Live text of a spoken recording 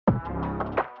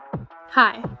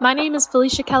Hi, my name is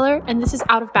Felicia Keller, and this is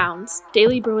Out of Bounds,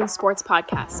 Daily Bruin Sports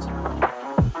Podcast.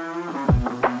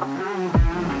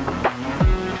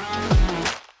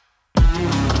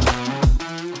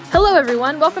 Hello,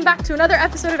 everyone. Welcome back to another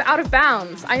episode of Out of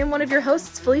Bounds. I am one of your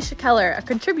hosts, Felicia Keller, a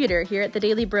contributor here at the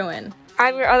Daily Bruin.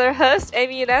 I'm your other host,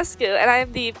 Amy Ionescu, and I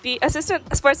am the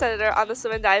assistant sports editor on the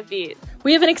Swim and Dive beat.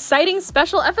 We have an exciting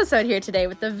special episode here today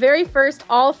with the very first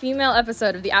all-female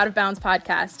episode of the Out of Bounds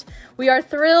podcast. We are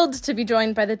thrilled to be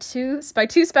joined by two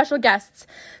special guests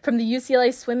from the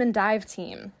UCLA Swim and Dive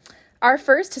team. Our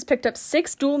first has picked up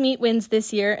 6 dual meet wins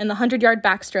this year in the 100-yard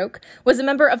backstroke, was a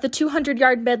member of the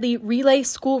 200-yard medley relay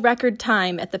school record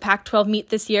time at the Pac-12 meet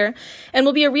this year, and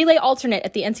will be a relay alternate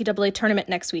at the NCAA tournament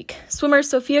next week. Swimmer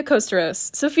Sophia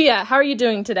Kosturos. Sophia, how are you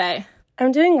doing today?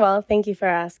 I'm doing well. Thank you for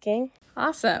asking.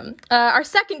 Awesome. Our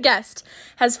second guest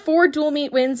has 4 dual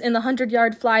meet wins in the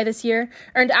 100-yard fly this year,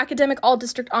 earned academic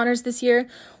all-district honors this year,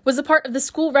 was a part of the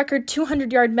school record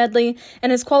 200-yard medley,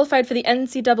 and is qualified for the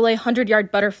NCAA 100-yard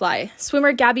butterfly.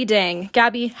 Swimmer Gabby Dang.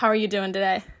 Gabby, how are you doing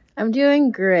today? I'm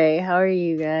doing great. How are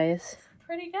you guys?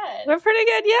 Pretty good. We're pretty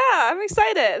good, yeah. I'm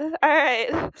excited. All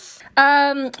right.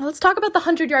 Let's talk about the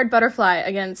 100-yard butterfly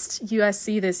against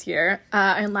USC this year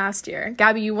and last year.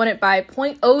 Gabby, you won it by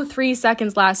 0.03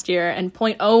 seconds last year and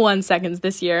 0.01 seconds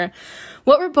this year.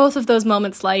 What were both of those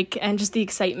moments like, and just the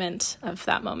excitement of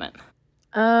that moment?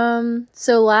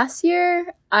 So last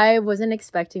year, I wasn't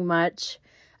expecting much.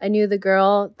 I knew the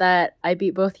girl that I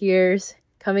beat both years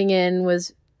coming in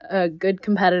was a good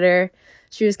competitor.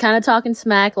 She was kind of talking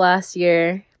smack last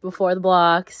year before the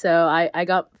block, so I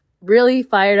got really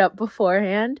fired up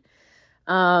beforehand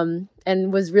and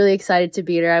was really excited to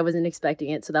beat her. I wasn't expecting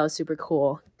it, so that was super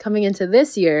cool. Coming into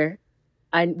this year,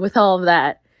 with all of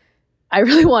that, I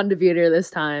really wanted to beat her this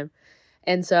time.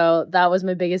 And so that was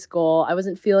my biggest goal. I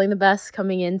wasn't feeling the best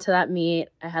coming into that meet.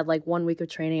 I had 1 week of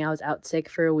training. I was out sick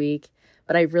for a week,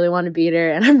 but I really wanted to beat her,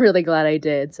 and I'm really glad I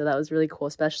did. So that was really cool,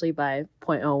 especially by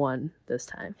 0.01 this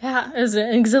time. Yeah, it was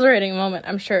an exhilarating moment,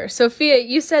 I'm sure. Sophia,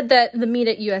 you said that the meet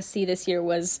at USC this year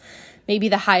was maybe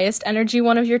the highest energy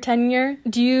one of your tenure.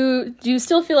 Do you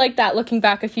still feel like that looking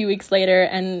back a few weeks later?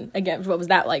 And again, what was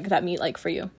that meet like for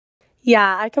you?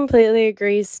 Yeah, I completely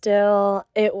agree still.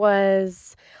 It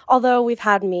was, although we've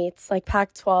had meets, like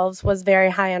Pac-12s was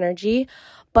very high energy,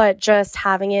 but just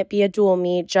having it be a dual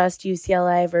meet, just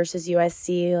UCLA versus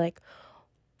USC,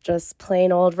 just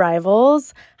plain old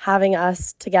rivals, having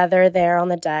us together there on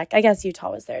the deck. I guess Utah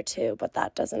was there too, but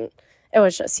it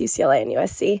was just UCLA and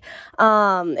USC.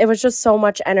 It was just so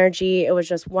much energy. It was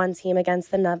just one team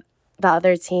against the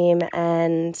other team,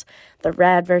 and the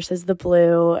red versus the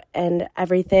blue, and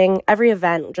everything. Every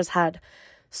event just had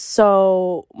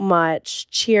so much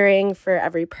cheering for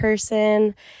every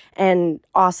person and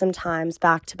awesome times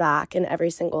back to back in every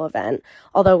single event.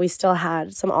 Although we still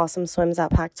had some awesome swims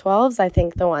at Pac-12s, I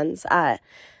think the ones at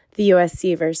the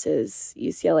USC versus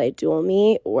UCLA dual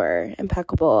meet were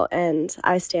impeccable, and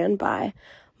I stand by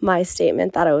my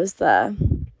statement that it was the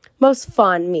most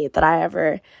fun meet that I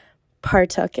ever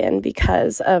partook in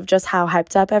because of just how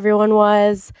hyped up everyone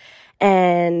was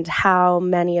and how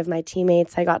many of my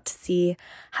teammates I got to see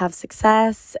have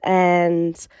success,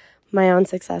 and my own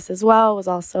success as well was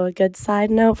also a good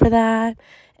side note for that.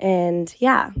 And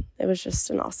yeah, it was just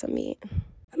an awesome meet.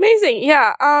 Amazing,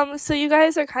 yeah. So you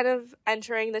guys are kind of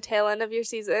entering the tail end of your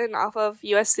season off of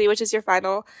USC, which is your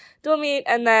final dual meet,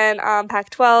 and then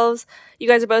Pac-12s. You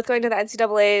guys are both going to the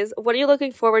NCAAs. What are you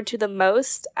looking forward to the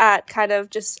most at kind of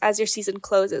just as your season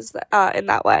closes in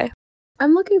that way?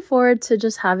 I'm looking forward to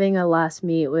just having a last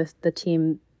meet with the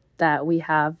team that we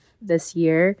have this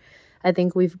year. I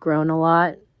think we've grown a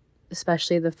lot,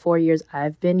 especially the 4 years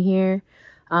I've been here.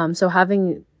 So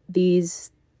having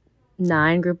these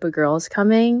 9 group of girls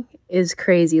coming is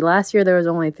crazy. Last year there was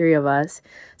only 3 of us.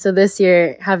 So this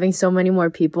year having so many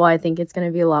more people, I think it's going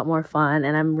to be a lot more fun,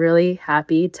 and I'm really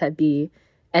happy to be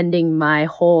ending my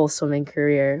whole swimming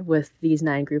career with these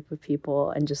 9 group of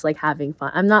people and just having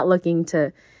fun. I'm not looking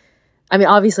to,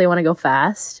 obviously I want to go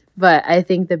fast, but I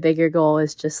think the bigger goal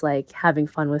is just having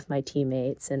fun with my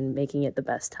teammates and making it the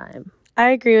best time.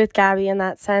 I agree with Gabby in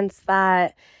that sense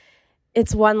that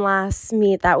it's one last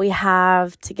meet that we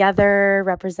have together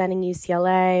representing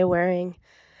UCLA, wearing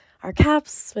our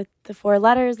caps with the 4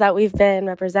 letters that we've been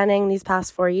representing these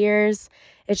past 4 years.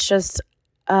 It's just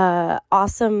an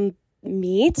awesome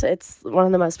meet. It's one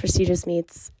of the most prestigious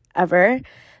meets ever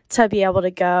to be able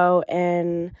to go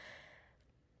and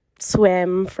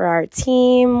swim for our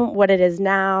team, what it is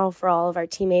now for all of our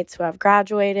teammates who have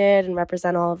graduated, and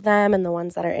represent all of them and the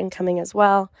ones that are incoming as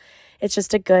well. It's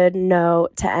just a good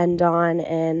note to end on,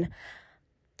 and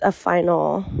a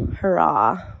final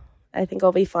hurrah. I think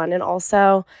it'll be fun. And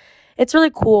also, it's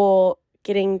really cool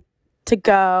getting to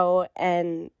go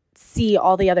and see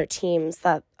all the other teams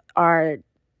that are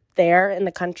there in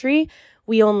the country.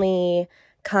 We only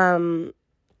come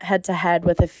head-to-head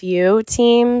with a few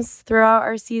teams throughout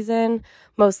our season,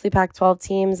 mostly Pac-12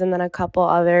 teams and then a couple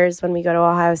others when we go to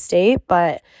Ohio State.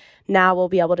 But now we'll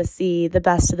be able to see the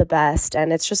best of the best,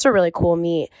 and it's just a really cool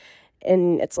meet,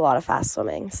 and it's a lot of fast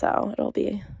swimming, so it'll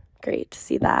be great to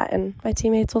see that, and my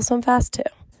teammates will swim fast too.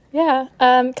 Yeah.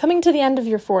 Coming to the end of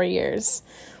your 4 years,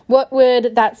 what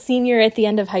would that senior at the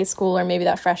end of high school, or maybe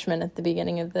that freshman at the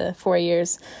beginning of the 4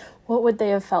 years, what would they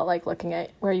have felt like looking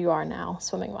at where you are now,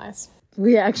 swimming-wise?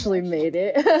 We actually made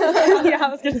it. Yeah, I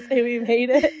was going to say we made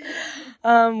it.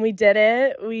 We did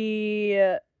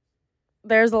it.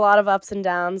 There's a lot of ups and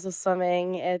downs with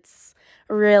swimming. It's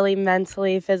a really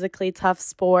mentally, physically tough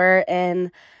sport,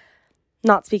 and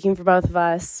not speaking for both of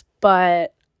us,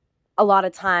 but a lot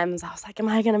of times I was like, am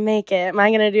I going to make it? Am I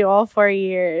going to do all 4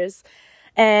 years?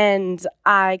 And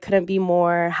I couldn't be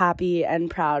more happy and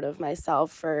proud of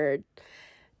myself for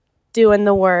doing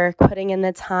the work, putting in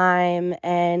the time,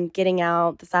 and getting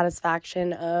out the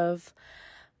satisfaction of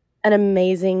an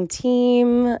amazing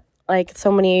team, like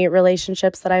so many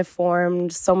relationships that I've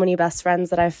formed, so many best friends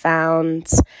that I've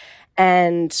found,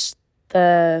 and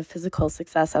the physical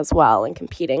success as well in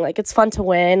competing. Like, it's fun to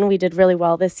win. We did really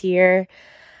well this year.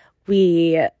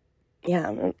 It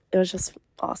was just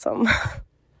awesome.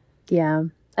 Yeah.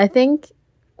 I think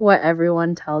what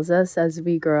everyone tells us as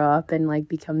we grow up and like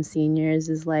become seniors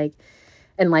is like,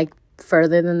 and like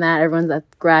further than that, everyone's that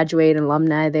graduate and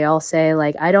alumni, they all say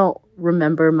like, I don't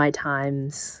remember my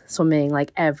times swimming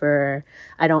like ever.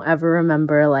 I don't ever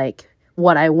remember like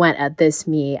what I went at this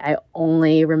meet. I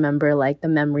only remember like the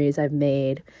memories I've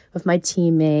made with my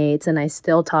teammates, and I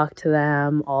still talk to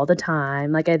them all the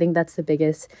time. Like, I think that's the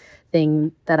biggest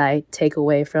thing that I take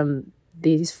away from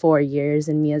these 4 years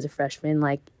and me as a freshman.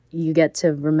 Like, you get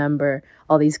to remember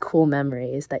all these cool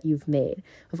memories that you've made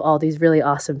with all these really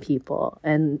awesome people.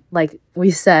 And like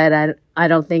we said, I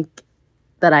don't think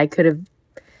that I could have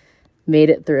made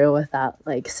it through without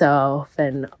like Soph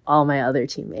and all my other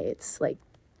teammates. Like,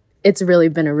 it's really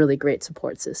been a really great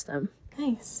support system.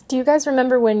 Nice. Do you guys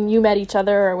remember when you met each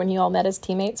other, or when you all met as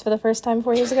teammates for the first time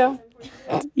 4 years ago?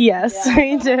 Yes,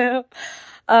 we do.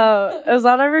 It was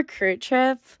on a recruit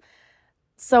trip.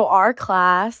 So our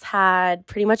class had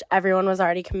pretty much everyone was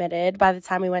already committed by the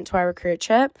time we went to our recruit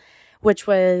trip, which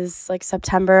was like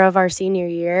September of our senior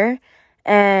year.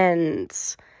 And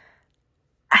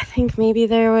I think maybe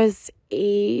there was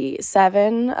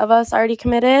 7 of us already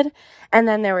committed. And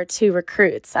then there were 2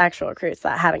 actual recruits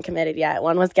that hadn't committed yet.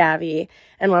 One was Gabby,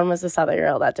 and one was this other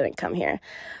girl that didn't come here.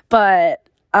 But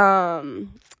I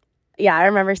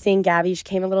remember seeing Gabby. She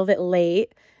came a little bit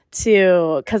late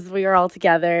because we were all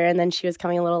together, and then she was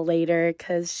coming a little later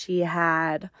because she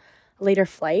had a later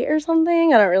flight or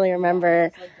something. I don't really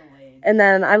remember. And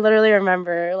then I literally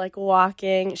remember like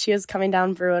walking. She was coming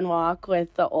down Bruin Walk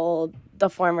with the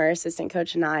former assistant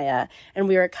coach Anaya, and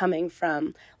we were coming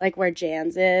from like where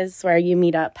Jan's is, where you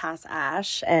meet up past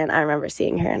Ash. And I remember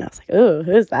seeing her, and I was like, "Ooh,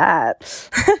 who's that?"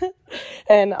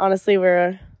 And honestly,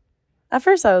 at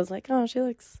first I was like, "Oh, she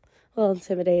looks a little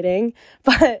intimidating,"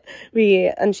 but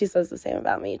and she says the same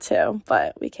about me too,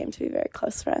 but we came to be very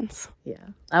close friends. Yeah,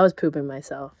 I was pooping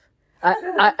myself.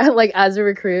 I like, as a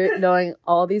recruit, knowing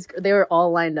all these, they were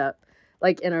all lined up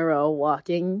like in a row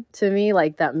walking to me,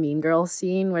 like that Mean Girls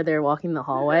scene where they're walking the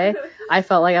hallway. I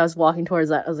felt like I was walking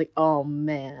towards that. I was like, oh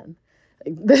man,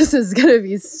 like, this is gonna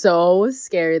be so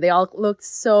scary. They all looked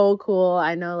so cool.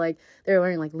 I know, like, they were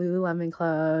wearing like Lululemon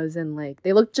clothes, and like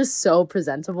they looked just so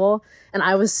presentable, and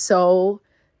I was so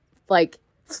like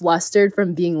flustered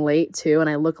from being late too, and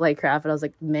I looked like crap, and I was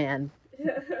like, man,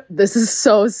 this is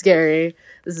so scary.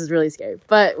 This is really scary.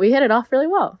 But we hit it off really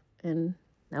well, and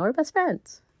now we're best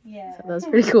friends. Yeah. So that was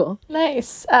pretty cool.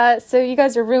 Nice. So you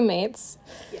guys are roommates.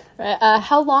 Yeah.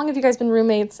 How long have you guys been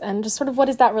roommates, and just sort of what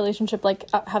is that relationship like,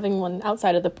 having one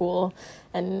outside of the pool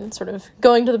and sort of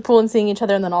going to the pool and seeing each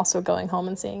other, and then also going home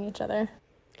and seeing each other?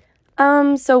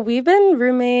 So we've been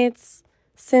roommates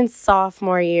since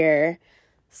sophomore year.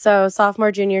 So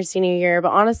sophomore, junior, senior year.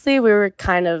 But honestly, we were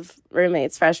kind of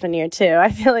roommates freshman year too.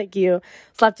 I feel like you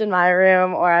slept in my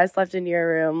room, or I slept in your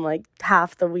room like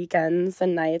half the weekends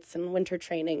and nights, and winter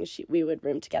training we would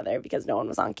room together because no one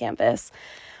was on campus.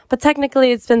 But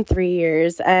technically it's been 3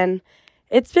 years, and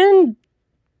it's been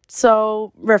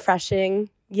so refreshing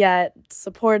yet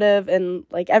supportive, and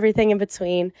like everything in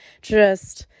between.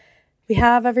 Just, we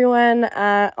have everyone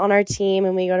on our team,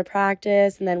 and we go to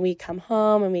practice, and then we come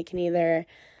home, and we can either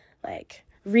like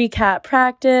recap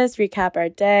practice, recap our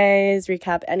days,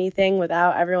 recap anything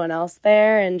without everyone else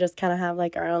there, and just kind of have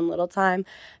like our own little time.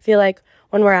 I feel like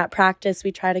when we're at practice,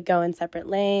 we try to go in separate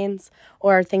lanes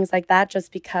or things like that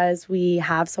just because we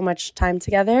have so much time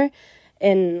together,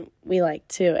 and we like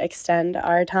to extend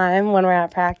our time when we're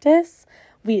at practice.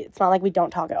 It's not like we don't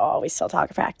talk at all. We still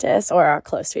talk at practice or are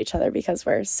close to each other because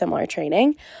we're similar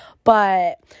training.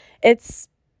 But it's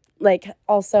like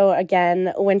also,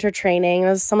 again, winter training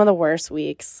was some of the worst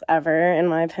weeks ever, in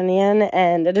my opinion.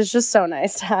 And it is just so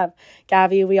nice to have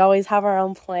Gabby. We always have our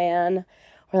own plan.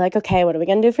 We're like, okay, what are we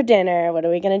going to do for dinner? What are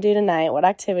we going to do tonight? What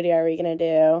activity are we going to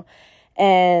do?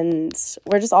 And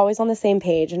we're just always on the same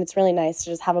page. And it's really nice to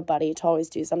just have a buddy to always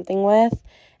do something with.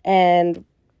 And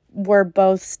we're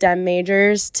both STEM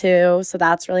majors too, so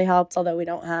that's really helped, although we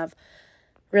don't have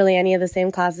really any of the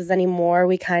same classes anymore.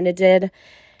 We kind of did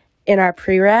in our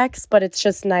prereqs, but it's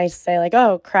just nice to say like,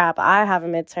 oh crap, I have a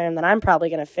midterm that I'm probably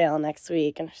going to fail next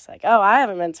week. And it's like, oh, I have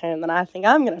a midterm that I think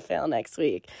I'm going to fail next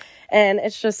week. And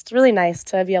it's just really nice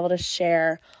to be able to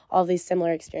share all these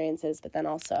similar experiences, but then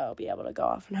also be able to go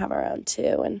off and have our own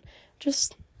too, and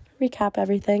just recap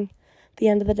everything at the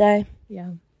end of the day. Yeah.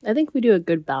 I think we do a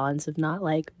good balance of not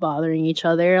like bothering each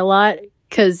other a lot,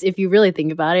 because if you really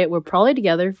think about it, we're probably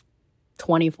together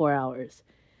 24 hours.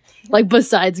 Like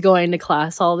besides going to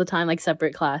class all the time, like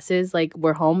separate classes, like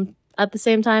we're home at the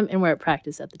same time and we're at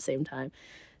practice at the same time.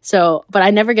 So, but I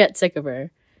never get sick of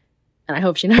her, and I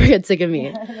hope she never gets sick of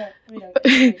me.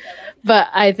 But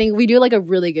I think we do like a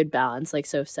really good balance, like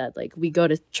Soph said. Like we go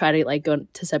to try to like go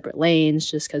to separate lanes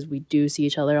just because we do see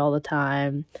each other all the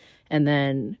time. And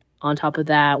then on top of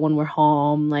that, when we're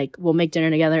home, like we'll make dinner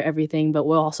together, everything, but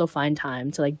we'll also find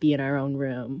time to like be in our own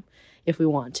room if we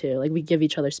want to. Like we give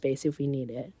each other space if we need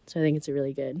it. So I think it's a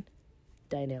really good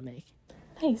dynamic.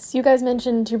 Nice. You guys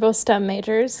mentioned you're both STEM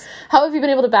majors. How have you been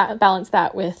able to balance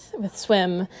that with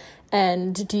swim?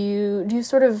 And do you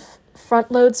sort of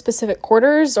front load specific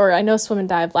quarters, or I know swim and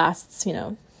dive lasts,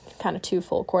 kind of 2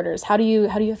 full quarters. How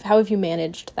have you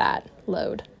managed that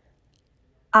load?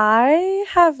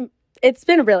 It's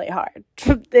been really hard.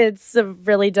 It's a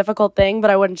really difficult thing, but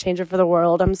I wouldn't change it for the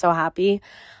world. I'm so happy.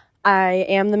 I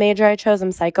am the major I chose. I'm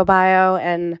psychobio,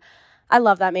 and I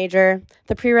love that major.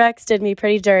 The prereqs did me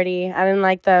pretty dirty. I didn't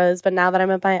like those, but now that I'm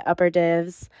at my upper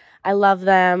divs, I love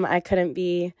them. I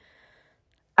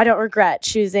don't regret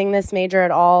choosing this major at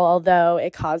all, although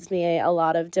it caused me a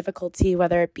lot of difficulty,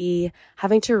 whether it be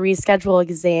having to reschedule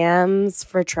exams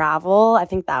for travel. I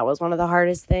think that was one of the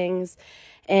hardest things.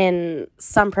 And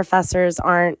some professors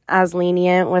aren't as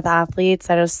lenient with athletes.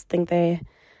 I just think they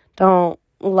don't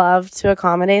love to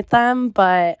accommodate them.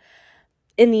 But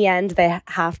in the end, they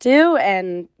have to.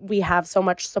 And we have so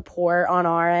much support on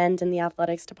our end in the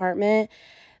athletics department.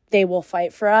 They will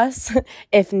fight for us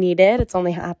if needed. It's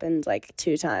only happened like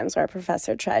 2 times where a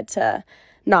professor tried to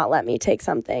not let me take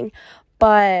something.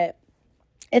 But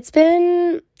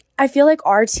I feel like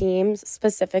our team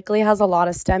specifically has a lot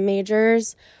of STEM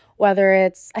majors. I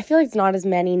feel like it's not as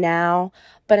many now,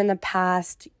 but in the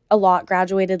past, a lot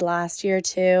graduated last year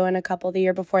too, and a couple the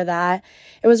year before that.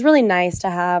 It was really nice to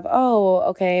have,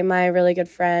 my really good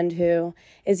friend who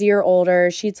is a year older,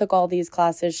 she took all these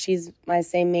classes, she's my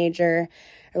same major,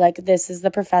 or like, this is the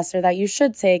professor that you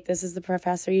should take, this is the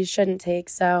professor you shouldn't take.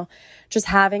 So just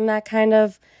having that kind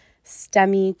of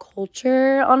STEMmy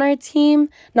culture on our team,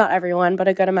 not everyone, but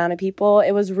a good amount of people,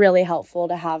 it was really helpful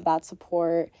to have that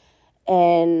support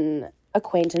and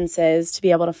acquaintances to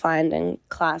be able to find in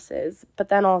classes. But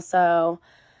then also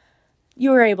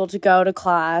you were able to go to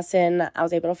class, and I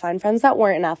was able to find friends that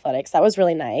weren't in athletics. That was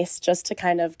really nice, just to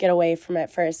kind of get away from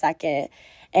it for a second.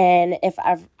 And if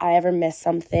I ever missed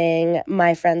something,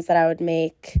 my friends that I would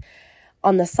make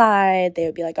on the side, they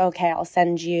would be like, okay, I'll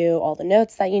send you all the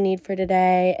notes that you need for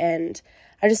today. And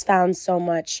I just found so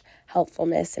much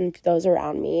helpfulness in those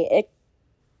around me. It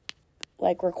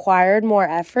required more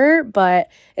effort, but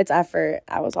it's effort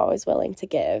I was always willing to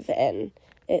give, and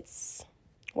it's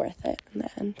worth it in the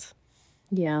end.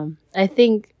 Yeah, I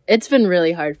think it's been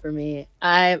really hard for me.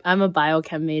 I'm a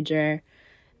biochem major,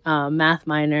 math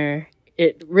minor.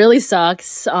 It really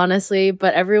sucks, honestly,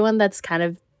 but everyone that's kind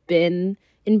of been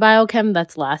in biochem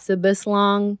that's lasted this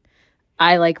long,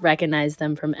 I recognize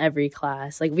them from every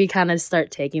class. We kind of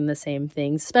start taking the same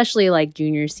things, especially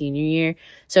junior, senior year.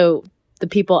 So the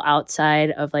people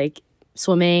outside of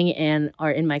swimming and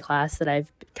are in my class that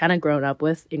I've kind of grown up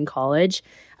with in college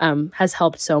has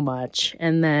helped so much.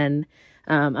 And then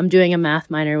I'm doing a math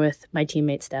minor with my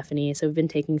teammate Stephanie. So we've been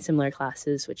taking similar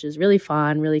classes, which is really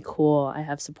fun, really cool. I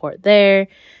have support there.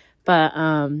 But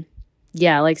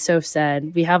yeah, like Soph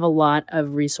said, we have a lot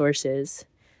of resources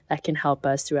that can help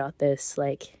us throughout this,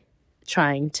 like,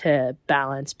 trying to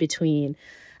balance between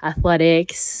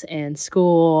athletics and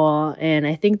school. And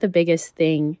I think the biggest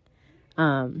thing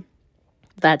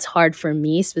that's hard for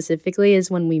me specifically is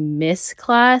when we miss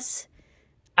class,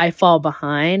 I fall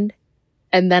behind,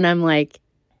 and then I'm like,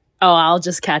 oh, I'll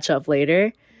just catch up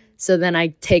later. So then I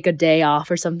take a day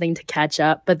off or something to catch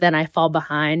up, but then I fall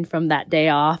behind from that day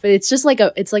off. It's just like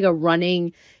a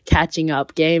running catching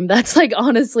up game. That's like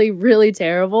honestly really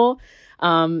terrible.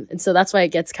 And so that's why it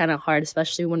gets kind of hard,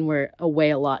 especially when we're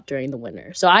away a lot during the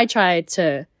winter. So I try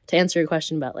to answer your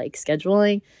question about like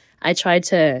scheduling, I try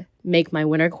to make my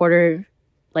winter quarter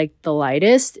like the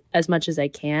lightest as much as I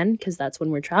can, because that's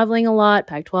when we're traveling a lot.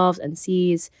 Pac-12s and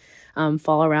Cs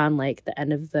fall around like the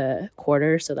end of the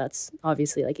quarter, so that's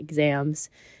obviously like exams.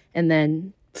 And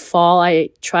then fall, I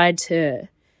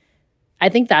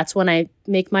think that's when I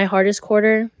make my hardest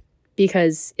quarter,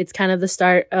 because it's kind of the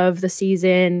start of the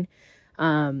season.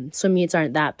 Swim meets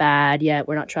aren't that bad yet,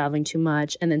 we're not traveling too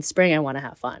much, and then spring I want to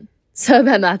have fun. So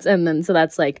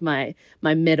that's like my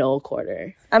middle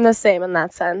quarter. I'm the same in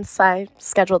that sense. I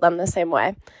schedule them the same way.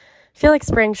 I feel like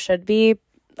spring should be,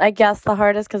 I guess, the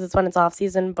hardest because it's when it's off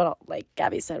season. But like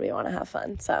Gabby said, we want to have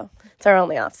fun, so it's our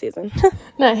only off season.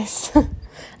 Nice.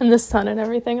 And the sun and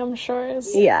everything, I'm sure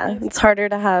is. Yeah, it's harder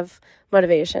to have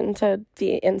motivation to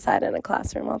be inside in a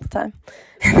classroom all the time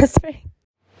in the spring.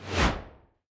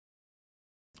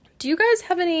 Do you guys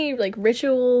have any like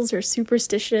rituals or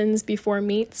superstitions before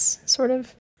meets, sort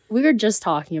of? We were just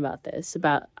talking about this,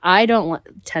 I don't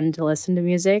tend to listen to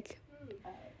music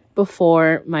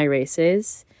before my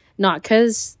races. Not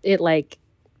because it like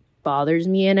bothers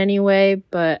me in any way,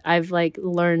 but I've like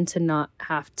learned to not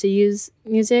have to use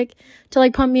music to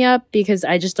like pump me up, because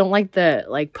I just don't like the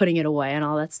like putting it away and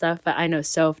all that stuff. But I know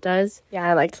Soph does. Yeah,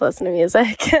 I like to listen to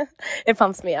music. It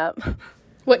pumps me up.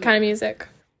 What kind of music?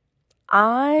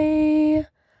 I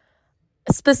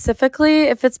specifically,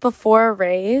 if it's before a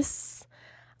race,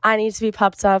 I need to be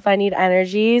pumped up. I need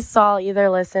energy. So I'll either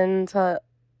listen to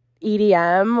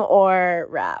EDM or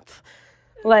rap.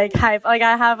 Like hype. Like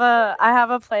I have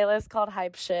a playlist called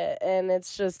Hype Shit, and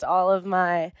it's just all of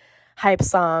my hype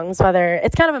songs, whether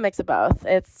it's kind of a mix of both.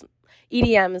 It's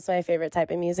EDM is my favorite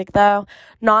type of music though.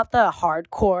 Not the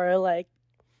hardcore like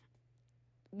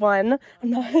one,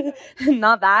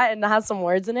 not that, and it has some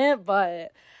words in it,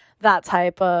 but that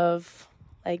type of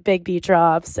like big beat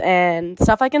drops and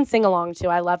stuff I can sing along to.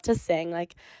 I love to sing.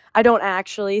 Like I don't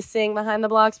actually sing behind the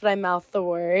blocks, but I mouth the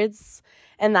words,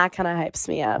 and that kind of hypes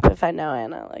me up if I know it,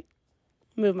 and I like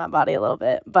move my body a little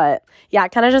bit. But yeah,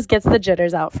 it kind of just gets the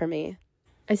jitters out for me.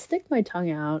 I stick my tongue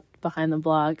out behind the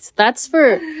blocks. That's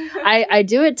for I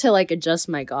do it to like adjust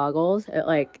my goggles. It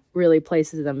like really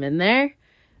places them in there.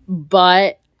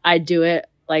 But I do it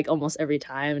like almost every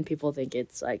time, and people think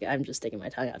it's like I'm just sticking my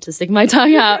tongue out to stick my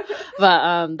tongue out.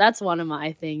 But that's one of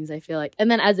my things, I feel like. And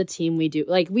then as a team,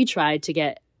 we try to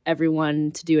get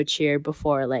everyone to do a cheer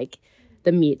before like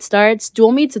the meet starts.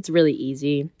 Dual meets, it's really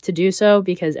easy to do so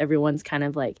because everyone's kind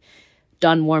of like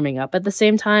done warming up at the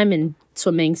same time and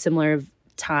swimming similar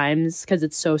times because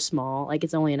it's so small. Like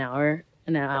it's only an hour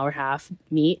and a half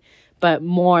meet. But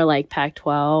more like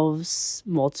Pac-12s,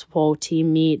 multiple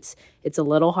team meets, it's a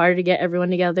little harder to get everyone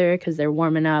together because they're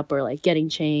warming up or like getting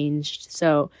changed.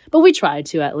 So, but we try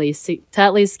to at least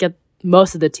get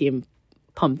most of the team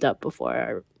pumped up before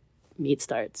our meet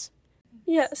starts.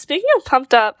 Yeah, speaking of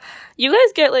pumped up, you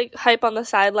guys get like hype on the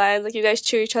sidelines, like you guys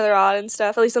cheer each other on and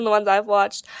stuff. At least in the ones I've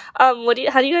watched. How do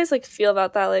you guys like feel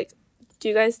about that? Like, do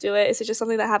you guys do it? Is it just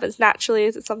something that happens naturally?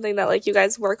 Is it something that like you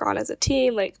guys work on as a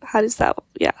team? Like, how does that?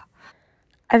 Yeah.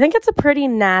 I think it's a pretty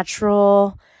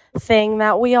natural thing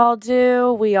that we all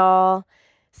do. We all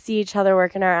see each other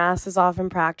working our asses off in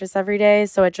practice every day,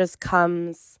 so it just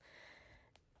comes.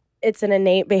 It's an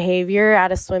innate behavior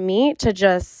at a swim meet to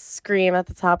just scream at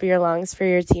the top of your lungs for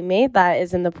your teammate that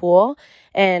is in the pool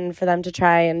and for them to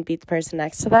try and beat the person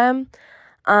next to them.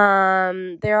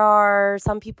 There are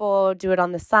some people do it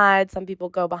on the side. Some people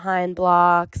go behind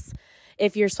blocks.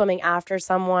 If you're swimming after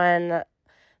someone,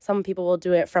 some people will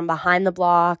do it from behind the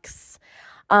blocks.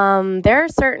 There are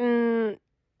certain,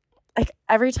 like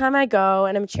every time I go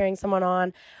and I'm cheering someone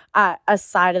on at a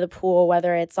side of the pool,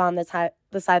 whether it's on the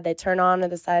side they turn on or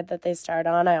the side that they start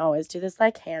on, I always do this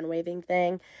like hand waving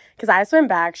thing because I swim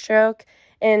backstroke,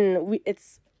 and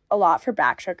it's a lot for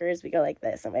backstrokers. We go like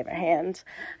this and wave our hand.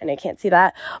 I know you can't see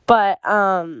that, but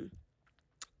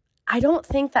I don't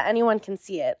think that anyone can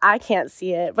see it. I can't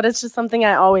see it, but it's just something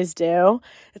I always do.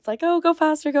 It's like, oh, go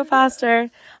faster, go faster.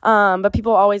 But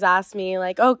people always ask me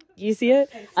like, oh, you see it?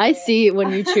 I see it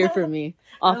when you cheer for me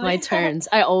off my turns.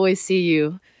 I always see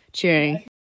you cheering.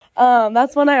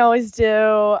 That's one I always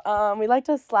do. We like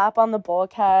to slap on the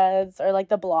bulkheads or like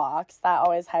the blocks. That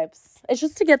always hypes. It's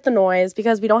just to get the noise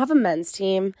because we don't have a men's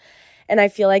team. And I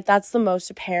feel like that's the most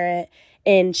apparent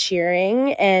in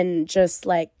cheering and just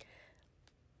like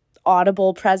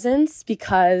audible presence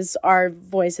because our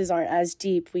voices aren't as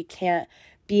deep. We can't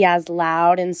be as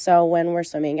loud. And so when we're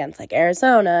swimming against like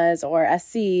Arizona's or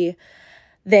SC,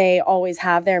 they always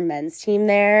have their men's team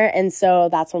there. And so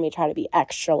that's when we try to be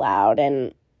extra loud.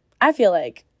 And I feel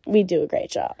like we do a great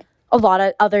job. A lot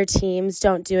of other teams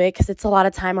don't do it because it's a lot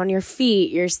of time on your feet.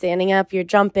 You're standing up, you're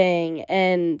jumping.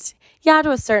 And yeah,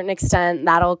 to a certain extent,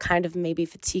 that'll kind of maybe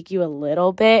fatigue you a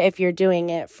little bit if you're doing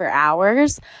it for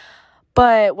hours.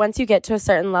 But once you get to a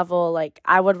certain level, like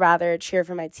I would rather cheer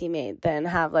for my teammate than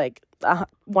have like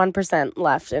 1%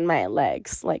 left in my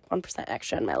legs, like 1%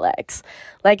 extra in my legs.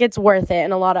 Like it's worth it.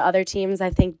 And a lot of other teams I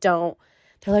think don't.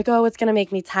 They're like, oh, it's going to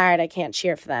make me tired. I can't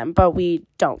cheer for them. But we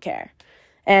don't care.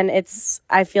 And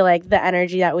I feel like the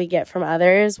energy that we get from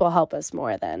others will help us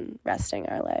more than resting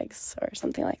our legs or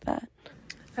something like that.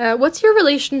 What's your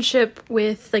relationship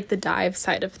with like the dive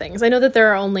side of things? I know that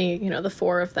there are only, the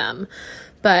 4 of them,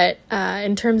 but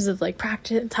in terms of like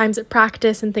times at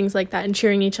practice and things like that and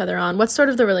cheering each other on, what's sort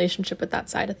of the relationship with that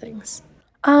side of things?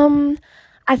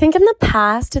 I think in the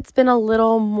past it's been a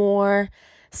little more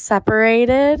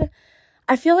separated.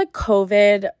 I feel like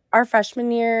COVID, our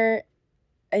freshman year,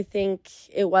 I think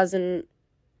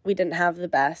we didn't have the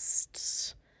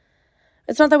best.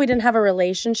 It's not that we didn't have a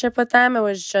relationship with them. It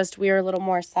was just we were a little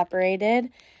more separated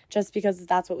just because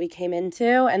that's what we came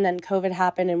into. And then COVID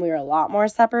happened and we were a lot more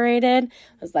separated.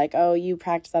 It was like, oh, you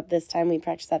practice at this time, we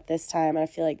practice at this time. And I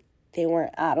feel like they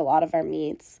weren't at a lot of our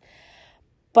meets.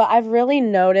 But I've really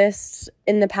noticed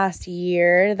in the past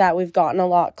year that we've gotten a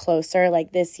lot closer.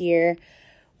 Like this year,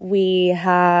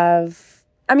 our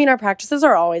practices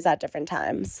are always at different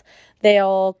times.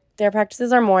 Their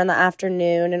practices are more in the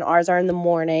afternoon and ours are in the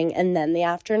morning and then the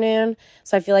afternoon.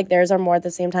 So I feel like theirs are more at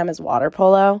the same time as water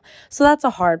polo. So that's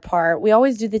a hard part. We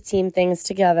always do the team things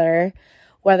together,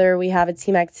 whether we have a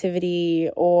team activity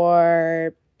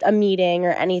or a meeting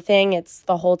or anything. It's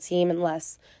the whole team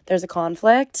unless there's a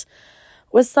conflict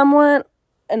with someone.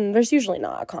 And there's usually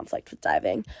not a conflict with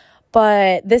diving.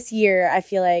 But this year, I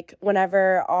feel like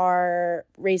whenever our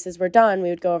races were done, we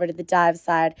would go over to the dive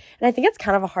side. And I think it's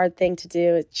kind of a hard thing to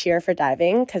do, cheer for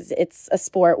diving, because it's a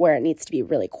sport where it needs to be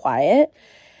really quiet.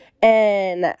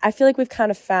 And I feel like we've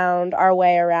kind of found our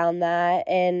way around that.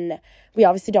 And we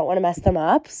obviously don't want to mess them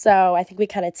up. So I think we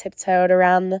kind of tiptoed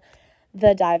around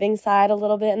the diving side a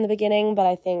little bit in the beginning. But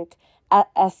I think at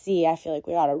SC, I feel like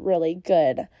we got a really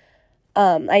good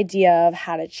idea of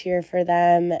how to cheer for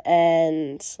them,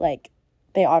 and like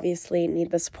they obviously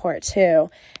need the support too.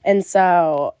 And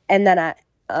then at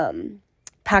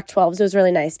Pac-12s, it was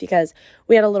really nice because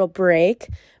we had a little break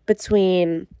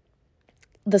between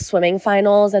the swimming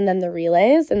finals and then the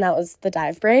relays, and that was the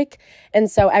dive break. And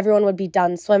so everyone would be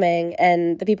done swimming,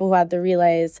 and the people who had the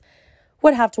relays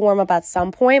would have to warm up at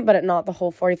some point, but not the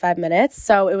whole 45 minutes.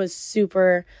 So it was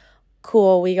super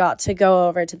cool. We got to go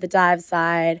over to the dive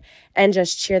side and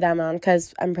just cheer them on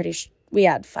because I'm pretty sure we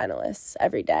had finalists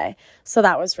every day. So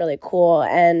that was really cool.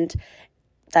 And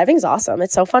diving's awesome.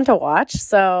 It's so fun to watch.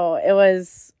 So it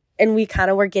was, and we kind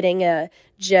of were getting a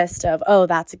gist of, oh,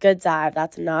 that's a good dive,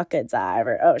 that's a not good dive,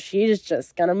 or oh, she's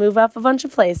just going to move up a bunch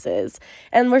of places.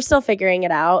 And we're still figuring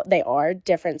it out. They are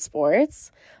different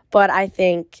sports. But I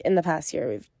think in the past year,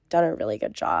 we've done a really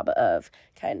good job of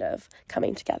kind of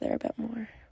coming together a bit more.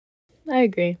 I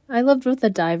agree. I lived with a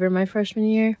diver my freshman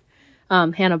year,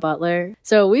 Hannah Butler.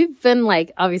 So we've been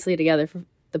like obviously together for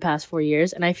the past 4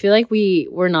 years, and I feel like we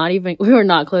were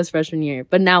not close freshman year,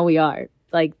 but now we are.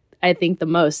 Like I think the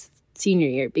most senior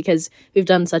year because we've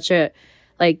done such a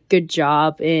like good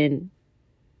job in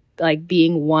like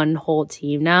being one whole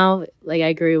team now. Like I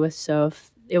agree with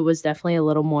Soph. It was definitely a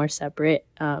little more separate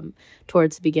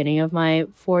towards the beginning of my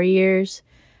 4 years,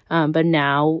 but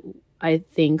now I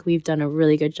think we've done a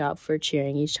really good job for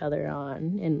cheering each other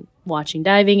on and watching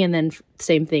diving, and then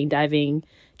same thing, diving,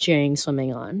 cheering,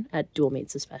 swimming on at dual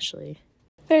meets especially.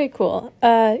 Very cool.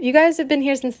 You guys have been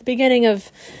here since the beginning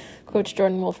of Coach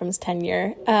Jordan Wolfrum's tenure.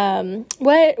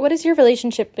 What has your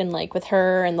relationship been like with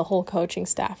her and the whole coaching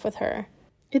staff with her?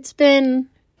 It's been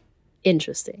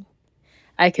interesting,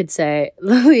 I could say,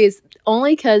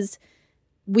 only because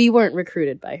we weren't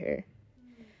recruited by her.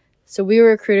 So we were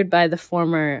recruited by the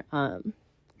former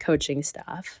coaching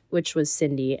staff, which was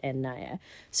Cindy and Naya.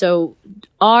 So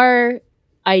our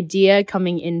idea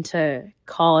coming into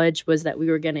college was that we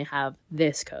were going to have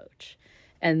this coach.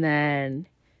 And then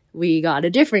we got a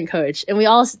different coach, and we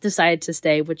all decided to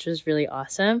stay, which was really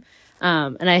awesome.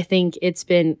 And I think it's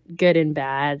been good and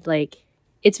bad. Like,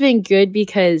 it's been good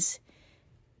because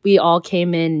we all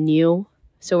came in new,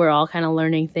 so we're all kind of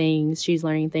learning things. She's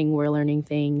learning things, we're learning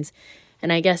things.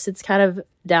 And I guess it's kind of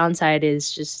downside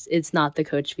is just it's not the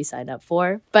coach we signed up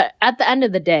for. But at the end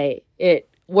of the day, it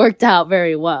worked out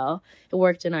very well. It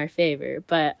worked in our favor.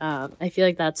 But I feel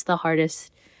like that was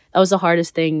the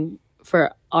hardest thing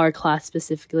for our class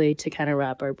specifically to kind of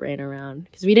wrap our brain around,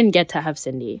 because we didn't get to have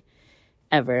Cindy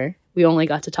ever. We only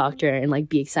got to talk to her and like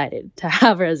be excited to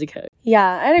have her as a coach.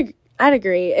 Yeah, I'd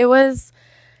agree. It was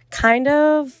kind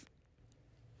of,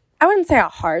 I wouldn't say a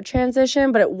hard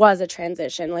transition, but it was a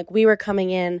transition. Like, we were coming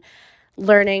in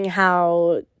learning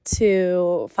how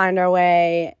to find our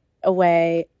way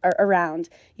around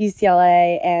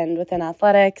UCLA and within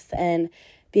athletics and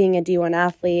being a D1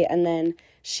 athlete. And then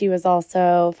she was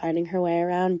also finding her way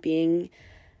around being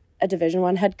a Division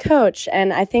I head coach.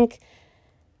 And I think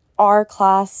our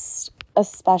class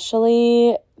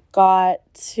especially got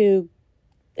to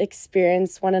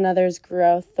experience one another's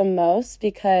growth the most,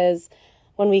 because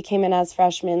when we came in as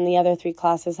freshmen, the other three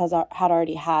classes had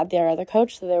already had their other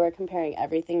coach, so they were comparing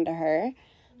everything to her,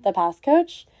 the past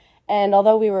coach. And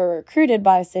although we were recruited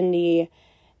by Cindy,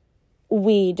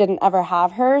 we didn't ever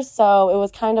have her, so it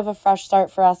was kind of a fresh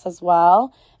start for us as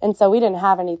well. And so we didn't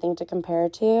have anything to compare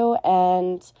to.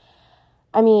 And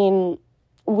I mean,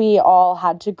 we all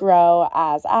had to grow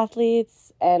as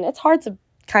athletes, and it's hard to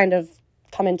kind of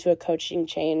come into a coaching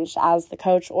change as the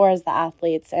coach or as the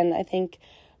athletes. And I think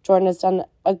Jordan has done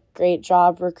a great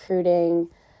job recruiting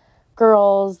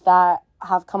girls that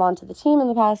have come onto the team in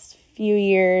the past few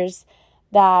years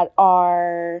that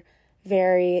are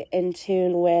very in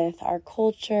tune with our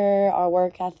culture, our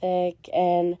work ethic,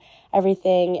 and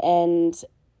everything. And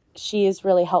she has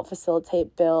really helped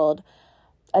facilitate, build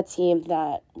a team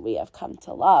that we have come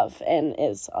to love and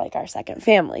is like our second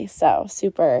family. So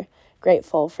super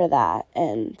grateful for that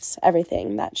and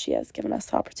everything that she has given us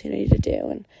the opportunity to do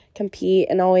and compete.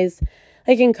 And always,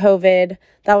 like in COVID,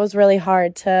 that was really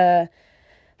hard to,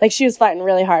 like, she was fighting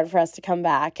really hard for us to come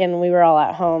back, and we were all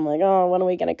at home like, oh, when are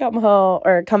we going to come home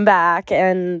or come back?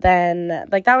 And then,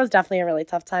 like, that was definitely a really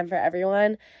tough time for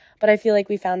everyone, but I feel like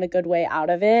we found a good way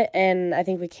out of it, and I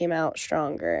think we came out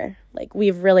stronger. Like,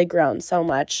 we've really grown so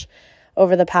much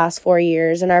over the past 4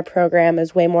 years, and our program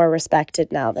is way more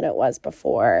respected now than it was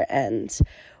before, and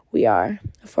we are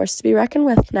a force to be reckoned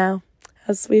with now,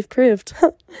 as we've proved.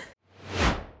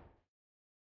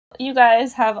 You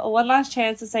guys have one last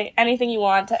chance to say anything you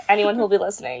want to anyone who will be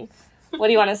listening. What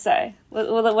do you want to say? What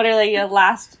are like your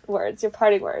last words, your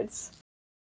parting words?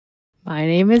 My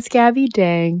name is Gabby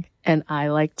Dang, and I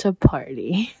like to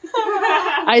party.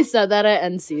 I said that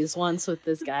at NC's once with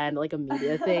this guy and like a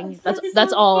media thing.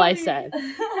 That's all I said.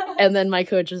 And then my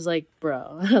coach was like,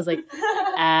 bro. I was like,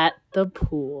 at the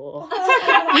pool.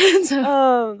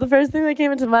 So, the first thing that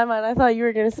came into my mind, I thought you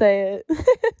were going to say it.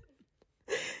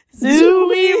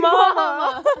 Zooey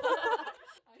Mama!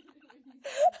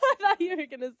 I thought you were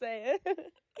going to say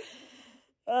it.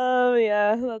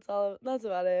 Yeah, that's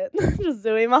about it. Just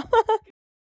Zooey Mama.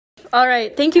 All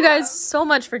right. Thank you guys so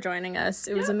much for joining us.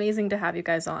 It was amazing to have you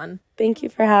guys on. Thank you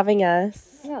for having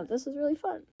us. Yeah, this was really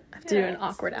fun. I have to do an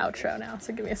awkward outro now,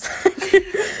 so give me a sec.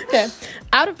 Okay.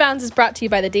 Out of Bounds is brought to you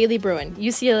by the Daily Bruin,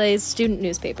 UCLA's student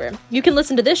newspaper. You can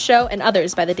listen to this show and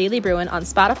others by the Daily Bruin on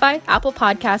Spotify, Apple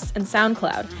Podcasts, and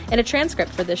SoundCloud. And a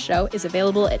transcript for this show is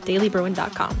available at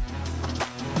dailybruin.com.